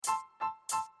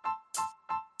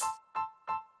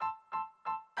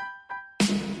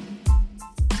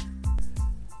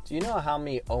Do you know how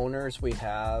many owners we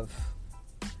have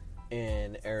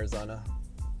in Arizona?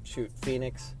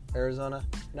 Phoenix, Arizona.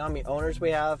 You know how many owners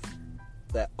we have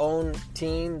that own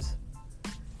teams?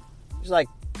 There's like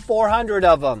 400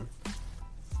 of them.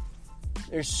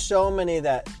 There's so many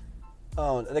that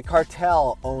own. The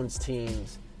cartel owns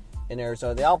teams in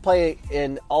Arizona. They all play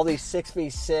in all these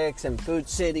 6v6 and Food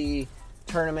City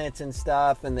tournaments and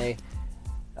stuff, and they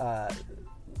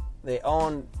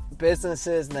own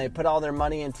businesses, and they put all their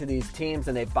money into these teams,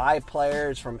 and they buy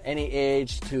players from any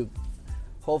age to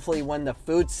hopefully win the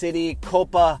Food City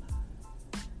Copa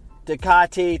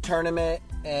Ducati tournament,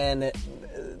 and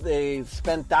they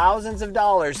spend thousands of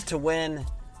dollars to win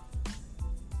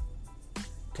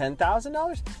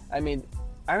 $10,000. I mean,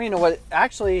 I don't even know what.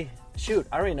 Actually, shoot,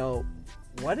 I don't even know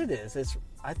what it is.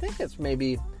 I think it's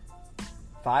maybe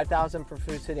 $5,000 for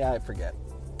Food City. I forget.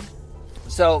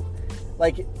 So,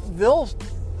 like,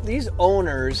 these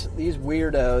owners, these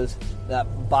weirdos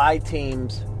that buy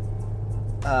teams,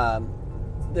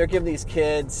 they're giving these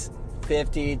kids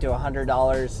 $50 to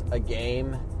 $100 a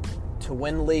game to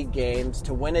win league games,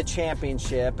 to win a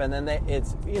championship, and then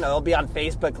they'll be on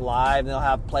Facebook Live, and they'll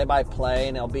have play-by-play,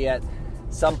 and they'll be at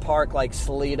some park like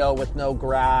Salito with no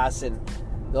grass, and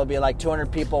there'll be like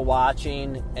 200 people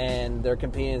watching, and they're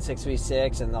competing in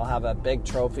 6v6, and they'll have a big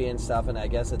trophy and stuff, and I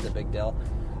guess it's a big deal.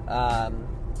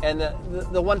 And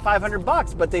the won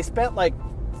 $500, but they spent like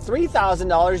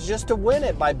 $3,000 just to win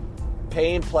it by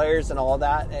paying players and all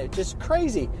that. It's just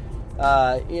crazy.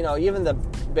 Even the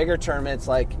bigger tournaments,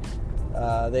 like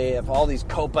they have all these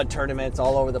Copa tournaments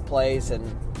all over the place,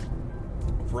 and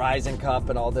Verizon Cup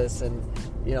and all this, and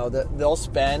they'll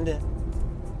spend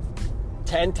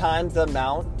 10 times the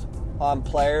amount on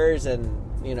players and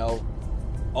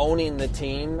owning the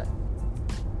team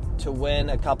to win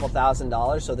a couple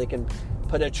 $1,000 so they can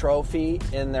put a trophy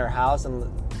in their house and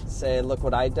say, look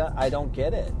what I done. I don't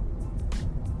get it.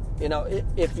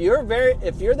 If you're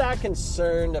that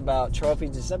concerned about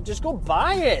trophies and stuff, just go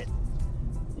buy it.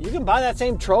 You can buy that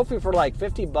same trophy for like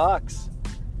 $50,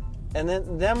 and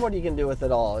then what are you gonna do with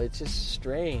it all? It's just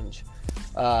strange.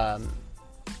 If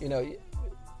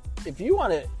you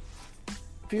want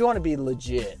to be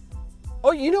legit.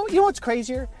 Oh, you know what's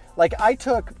crazier? Like, I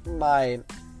took my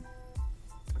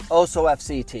Oso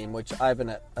FC team, which I have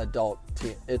an adult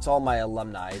team. It's all my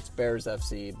alumni. It's Bears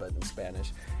FC, but in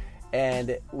Spanish.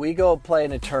 And we go play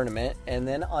in a tournament. And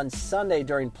then on Sunday,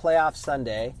 during playoff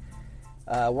Sunday,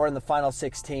 we're in the final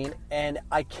 16. And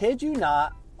I kid you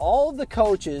not, all the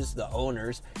coaches, the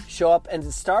owners, show up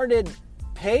and started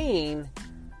paying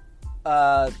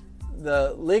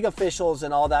the league officials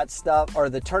and all that stuff, or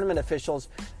the tournament officials,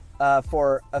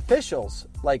 for officials.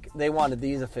 Like, they wanted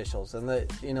these officials, and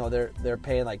they're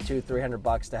paying like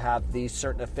 $200-$300 to have these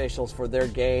certain officials for their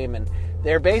game, and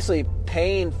they're basically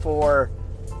paying for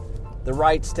the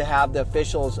rights to have the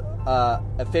officials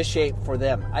officiate for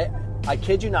them. I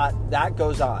kid you not, that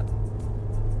goes on.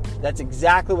 That's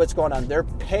exactly what's going on. They're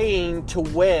paying to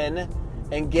win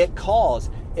and get calls.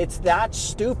 It's that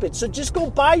stupid. So just go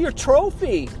buy your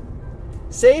trophy.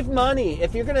 Save money.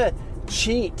 If you're going to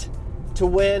cheat to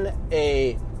win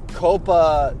a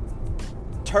Copa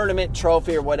tournament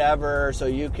trophy or whatever, so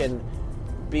you can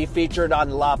be featured on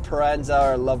La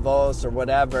Prensa or La Voz or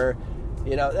whatever,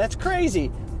 that's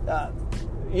crazy.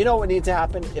 You know what needs to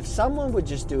happen? If someone would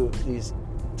just do these,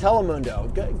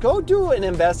 Telemundo, go do an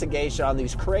investigation on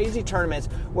these crazy tournaments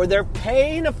where they're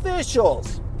paying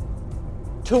officials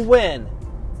to win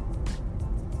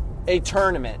a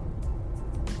tournament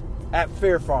at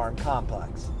Fear Farm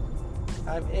Complex.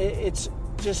 It's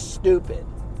just stupid.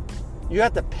 You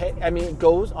have to pay. It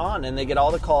goes on, and they get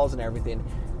all the calls and everything.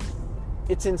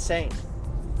 It's insane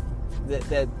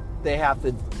that they have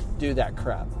to do that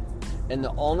crap. And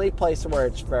the only place where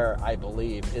it's fair, I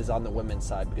believe, is on the women's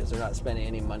side, because they're not spending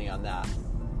any money on that.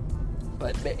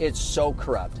 But it's so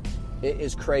corrupt. It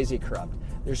is crazy corrupt.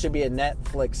 There should be a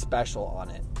Netflix special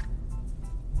on it.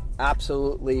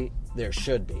 Absolutely, there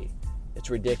should be. It's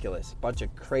ridiculous. A bunch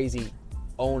of crazy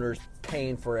owners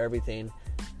paying for everything,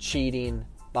 cheating,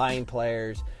 buying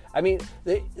players.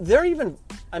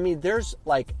 There's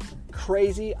like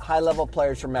crazy high-level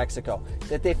players from Mexico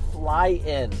that they fly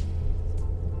in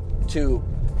to,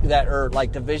 that are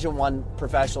like Division I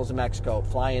professionals in Mexico,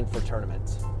 fly in for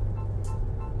tournaments.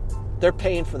 They're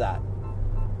paying for that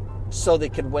so they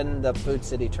could win the Food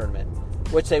City tournament,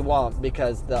 which they won't,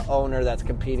 because the owner that's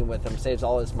competing with them saves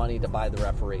all his money to buy the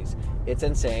referees. It's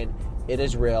insane. It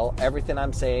is real. Everything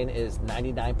I'm saying is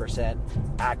 99%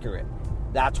 accurate.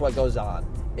 That's what goes on.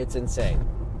 It's insane.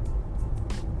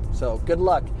 So good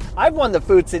luck. I've won the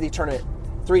Food City tournament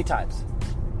 3 times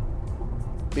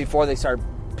before they started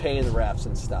pay the refs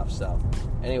and stuff. So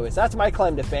anyways, that's my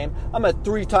claim to fame. I'm a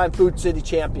 3-time Food City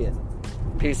champion.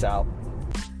 Peace out.